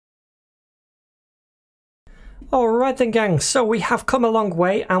Alright then gang, so we have come a long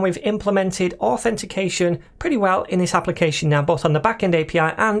way and we've implemented authentication pretty well in this application now, both on the backend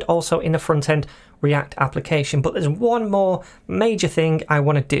API and also in the front-end React application. But there's one more major thing I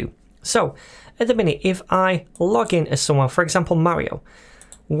want to do. So at the minute, if I log in as someone, for example Mario,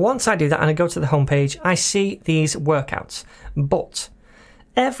 once I do that and I go to the homepage, I see these workouts. But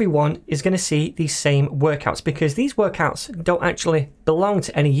everyone is going to see these same workouts because these workouts don't actually belong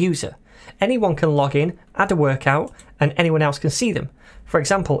to any user. Anyone can log in, add a workout, and anyone else can see them. For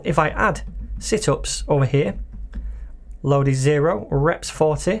example, if I add sit-ups over here, load is 0, reps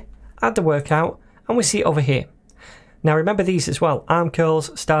 40, add the workout, and we see it over here. Now remember these as well, arm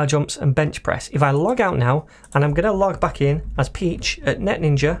curls, star jumps, and bench press. If I log out now, and I'm going to log back in as Peach at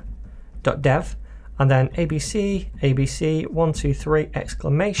netninja.dev, and then ABC, 1, 2, 3,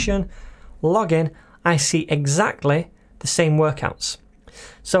 exclamation, log in, I see exactly the same workouts.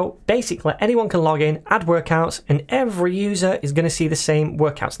 So basically anyone can log in, add workouts, and every user is going to see the same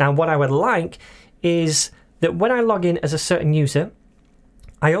workouts. Now what I would like is that when I log in as a certain user,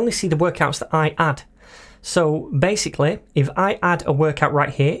 I only see the workouts that I add. So basically if I add a workout right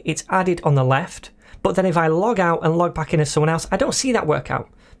here, it's added on the left, but then if I log out and log back in as someone else, I don't see that workout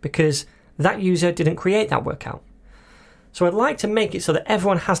because that user didn't create that workout. So I'd like to make it so that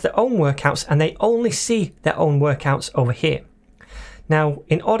everyone has their own workouts and they only see their own workouts over here. Now,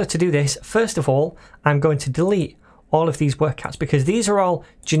 in order to do this, first of all, I'm going to delete all of these workouts because these are all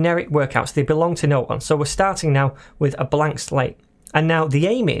generic workouts. They belong to no one. So we're starting now with a blank slate. And now the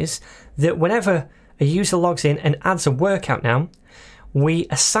aim is that whenever a user logs in and adds a workout now, we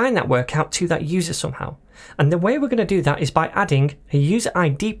assign that workout to that user somehow. And the way we're going to do that is by adding a user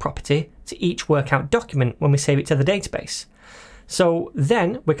ID property to each workout document when we save it to the database. So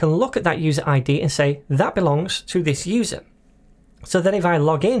then we can look at that user ID and say that belongs to this user. So then if I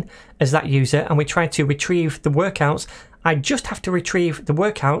log in as that user and we try to retrieve the workouts, I just have to retrieve the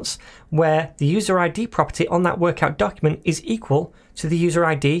workouts where the user ID property on that workout document is equal to the user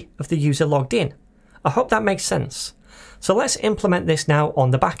ID of the user logged in. I hope that makes sense. So let's implement this now on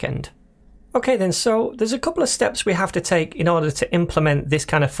the back end. Okay then, so there's a couple of steps we have to take in order to implement this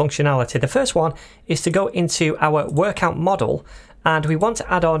kind of functionality. The first one is to go into our workout model and we want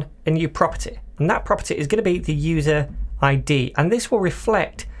to add on a new property. And that property is going to be the user ID, and this will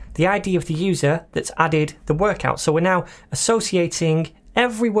reflect the ID of the user that's added the workout. So we're now associating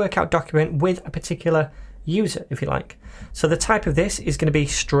every workout document with a particular user, if you like. So the type of this is going to be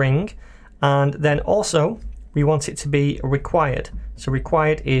string, and then also we want it to be required. So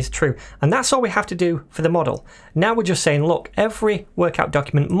required is true, and that's all we have to do for the model. Now we're just saying, look, every workout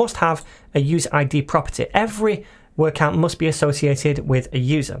document must have a user ID property. Every workout must be associated with a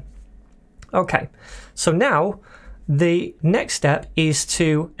user. Okay, so now the next step is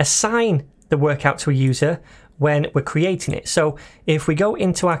to assign the workout to a user when we're creating it. So if we go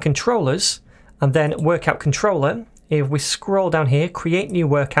into our controllers and then workout controller, if we scroll down here, create new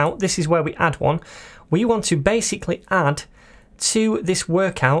workout, this is where we add one. We want to basically add to this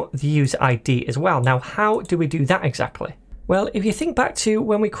workout the user ID as well. Now, how do we do that exactly? Well, if you think back to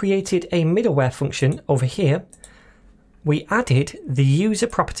when we created a middleware function over here, we added the user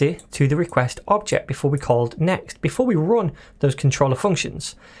property to the request object before we called next, before we run those controller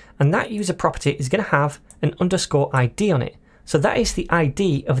functions. And that user property is going to have an underscore ID on it. So that is the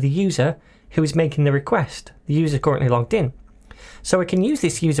ID of the user who is making the request, the user currently logged in. So we can use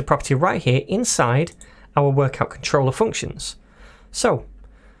this user property right here inside our workout controller functions. So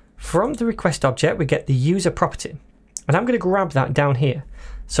from the request object, we get the user property. And I'm going to grab that down here.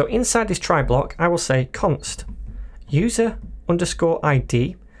 So inside this try block, I will say const user underscore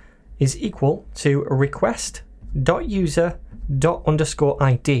ID is equal to request.user underscore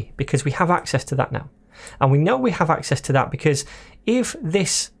ID because we have access to that now. And we know we have access to that because if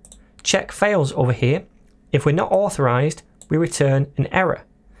this check fails over here, if we're not authorized, we return an error.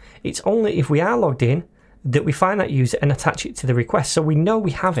 It's only if we are logged in that we find that user and attach it to the request. So we know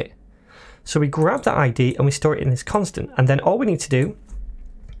we have it. So we grab that ID and we store it in this constant. And then all we need to do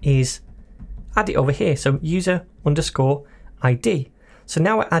is add it over here. So user underscore ID. So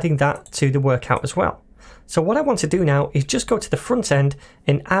now we're adding that to the workout as well. So what I want to do now is just go to the front end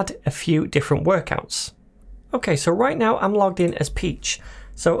and add a few different workouts. Okay, so right now I'm logged in as Peach.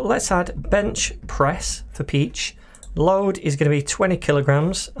 So let's add bench press for Peach. Load is going to be 20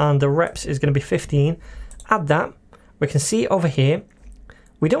 kilograms and the reps is going to be 15. Add that. We can see over here.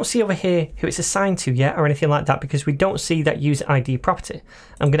 We don't see over here who it's assigned to yet or anything like that because we don't see that user ID property.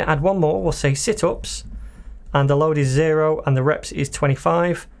 I'm going to add one more. We'll say sit-ups and the load is 0 and the reps is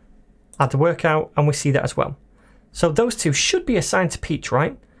 25. Add the workout and we see that as well. So those two should be assigned to Peach,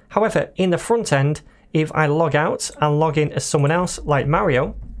 right? However, in the front end, if I log out and log in as someone else like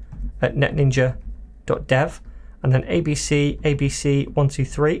Mario at netninja.dev and then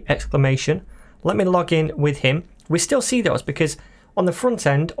abc123 exclamation, let me log in with him. We still see those because on the front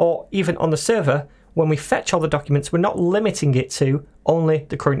end or even on the server, when we fetch all the documents, we're not limiting it to only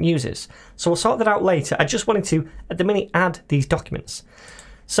the current users. So we'll sort that out later. I just wanted to, at the minute, add these documents.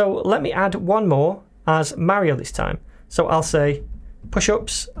 So let me add one more as Mario this time. So I'll say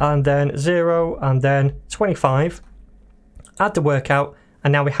push-ups and then 0 and then 25. Add the workout,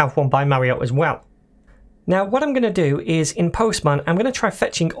 and now we have one by Mario as well. Now what I'm going to do is in Postman, I'm going to try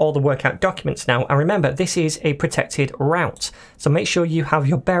fetching all the workout documents now. And remember, this is a protected route. So make sure you have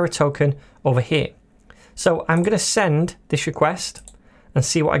your bearer token over here. So I'm going to send this request and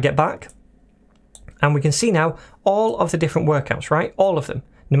see what I get back. And we can see now all of the different workouts, right? All of them,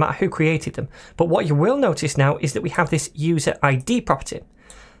 no matter who created them. But what you will notice now is that we have this user ID property.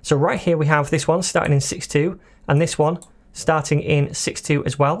 So right here we have this one starting in 6.2 and this one starting in 6.2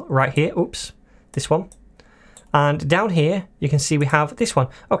 as well, right here. Oops, this one. And down here, you can see we have this one.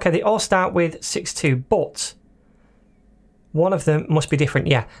 Okay, they all start with 6.2, but one of them must be different.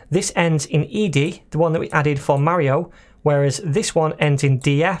 Yeah, this ends in ED, the one that we added for Mario, whereas this one ends in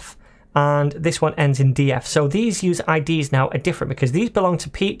DF and this one ends in DF. So these user IDs now are different because these belong to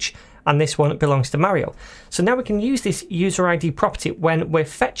Peach and this one belongs to Mario. So now we can use this user ID property when we're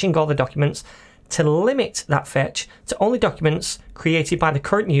fetching all the documents to limit that fetch to only documents created by the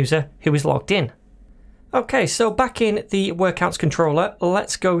current user who is logged in. Okay, so back in the workouts controller,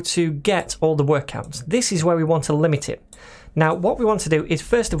 let's go to get all the workouts. This is where we want to limit it. Now, what we want to do is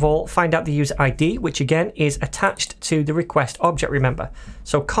first of all, find out the user ID, which again is attached to the request object, remember.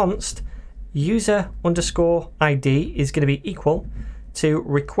 So const user_ID is going to be equal to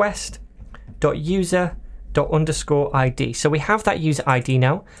request.user._ID. So we have that user ID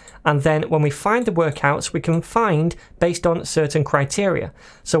now. And then when we find the workouts, we can find based on certain criteria.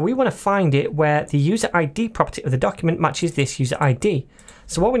 So we want to find it where the user ID property of the document matches this user ID.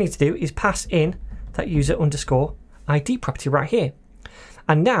 So what we need to do is pass in that user_ID property right here.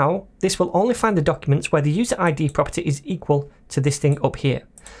 And now this will only find the documents where the user ID property is equal to this thing up here.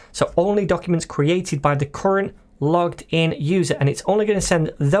 So only documents created by the current logged in user, and it's only going to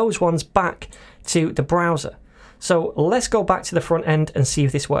send those ones back to the browser. So let's go back to the front end and see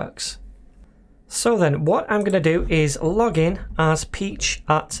if this works. So then what I'm going to do is log in as Peach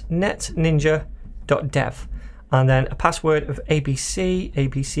at netninja.dev and then a password of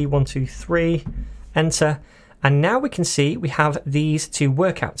abc123, enter. And now we can see we have these two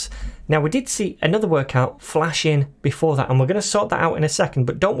workouts. Now we did see another workout flash in before that and we're going to sort that out in a second,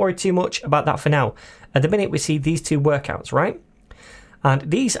 but don't worry too much about that for now. At the minute we see these two workouts, right?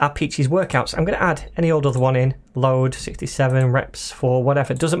 And these are Peach's workouts. I'm going to add any old other one in, load 67 reps for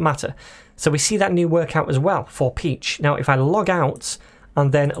whatever, it doesn't matter. So we see that new workout as well for Peach. Now if I log out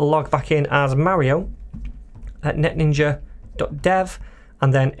and then log back in as Mario at netninja.dev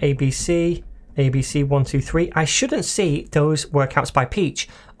and then abc123, I shouldn't see those workouts by Peach,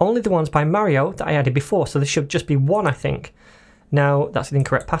 only the ones by Mario that I added before. So there should just be one, I think. Now that's an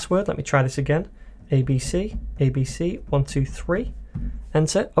incorrect password. Let me try this again. abc123.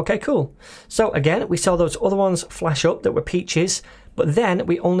 Enter. Okay, cool. So again, we saw those other ones flash up that were Peach's, but then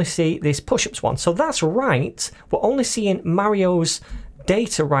we only see this push-ups one. So that's right. We're only seeing Mario's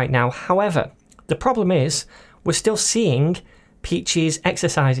data right now. However, the problem is we're still seeing Peach's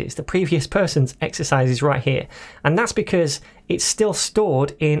exercises, the previous person's exercises right here. And that's because it's still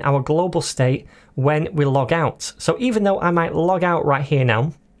stored in our global state when we log out. So even though I might log out right here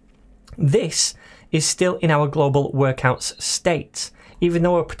now, this is still in our global workouts state, even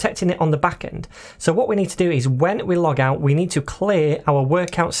though we're protecting it on the back end. So what we need to do is when we log out, we need to clear our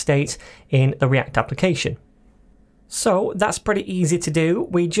workout state in the React application. So that's pretty easy to do.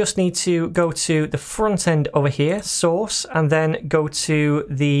 We just need to go to the front end over here, source, and then go to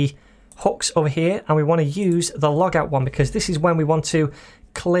the hooks over here. And we want to use the logout one because this is when we want to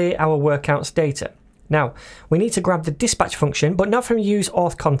clear our workouts data. Now, we need to grab the dispatch function, but not from use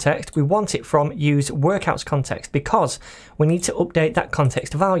auth context. We want it from use workouts context because we need to update that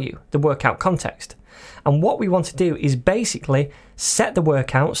context value, the workout context. And what we want to do is basically set the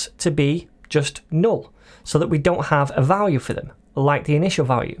workouts to be just null so that we don't have a value for them, like the initial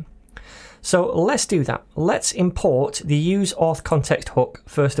value. So let's do that. Let's import the use auth context hook,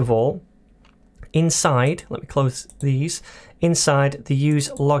 first of all, inside, let me close these, inside the use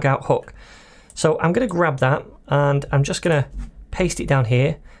logout hook. So I'm going to grab that and I'm just going to paste it down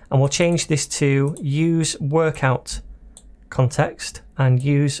here and we'll change this to use workout context and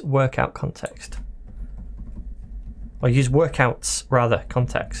use workout context. Or use workouts rather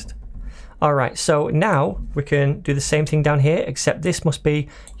context. All right, so now we can do the same thing down here, except this must be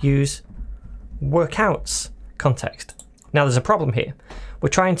use workouts context. Now there's a problem here. We're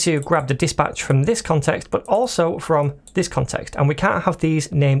trying to grab the dispatch from this context, but also from this context, and we can't have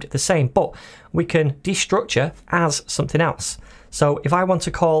these named the same, but we can destructure as something else. So if I want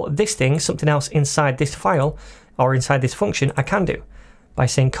to call this thing something else inside this file or inside this function, I can do by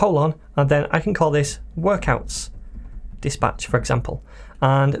saying colon, and then I can call this workouts dispatch, for example.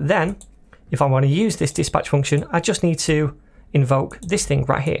 And then if I want to use this dispatch function, I just need to invoke this thing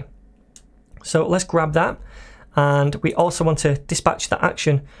right here. So let's grab that. And we also want to dispatch that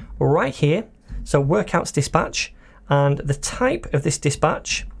action right here. So workouts dispatch, and the type of this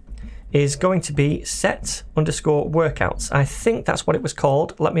dispatch is going to be set underscore workouts. I think that's what it was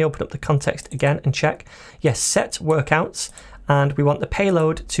called. Let me open up the context again and check. Yes, set workouts, and we want the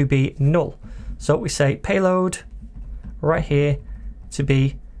payload to be null. So we say payload right here to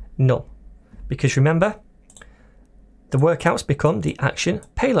be null, because remember, the workouts become the action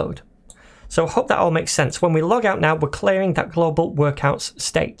payload. So I hope that all makes sense. When we log out now, we're clearing that global workouts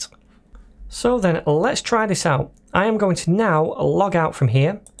state. So then let's try this out. I am going to now log out from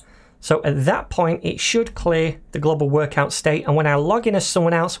here. So at that point, it should clear the global workout state. And when I log in as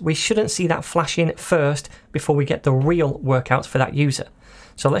someone else, we shouldn't see that flash in first before we get the real workouts for that user.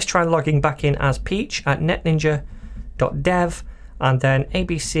 So let's try logging back in as Peach at netninja.dev and then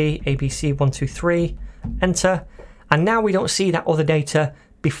ABC123, enter. And now we don't see that other data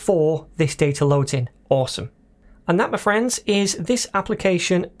before this data loads in. Awesome. And that, my friends, is this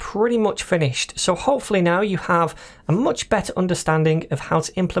application pretty much finished. So hopefully now you have a much better understanding of how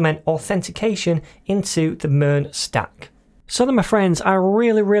to implement authentication into the MERN stack. So then, my friends, I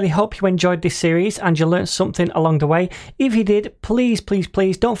really hope you enjoyed this series and you learned something along the way. If you did, please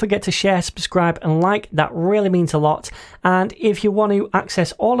don't forget to share, subscribe and like. That really means a lot. And if you want to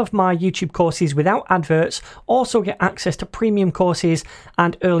access all of my YouTube courses without adverts, also get access to premium courses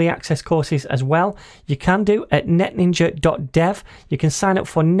and early access courses as well, you can do at netninja.dev. You can sign up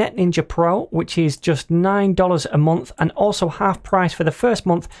for NetNinja Pro, which is just $9 a month, and also half price for the first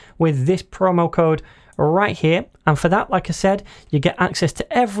month with this promo code right here. And for that, like I said, you get access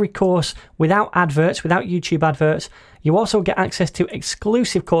to every course without adverts, without YouTube adverts. You also get access to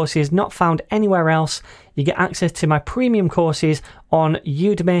exclusive courses not found anywhere else. You get access to my premium courses on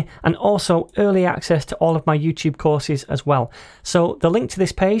Udemy and also early access to all of my YouTube courses as well. So the link to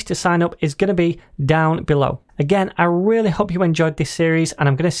this page to sign up is going to be down below. Again, I really hope you enjoyed this series, and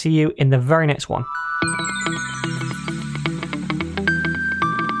I'm going to see you in the very next one.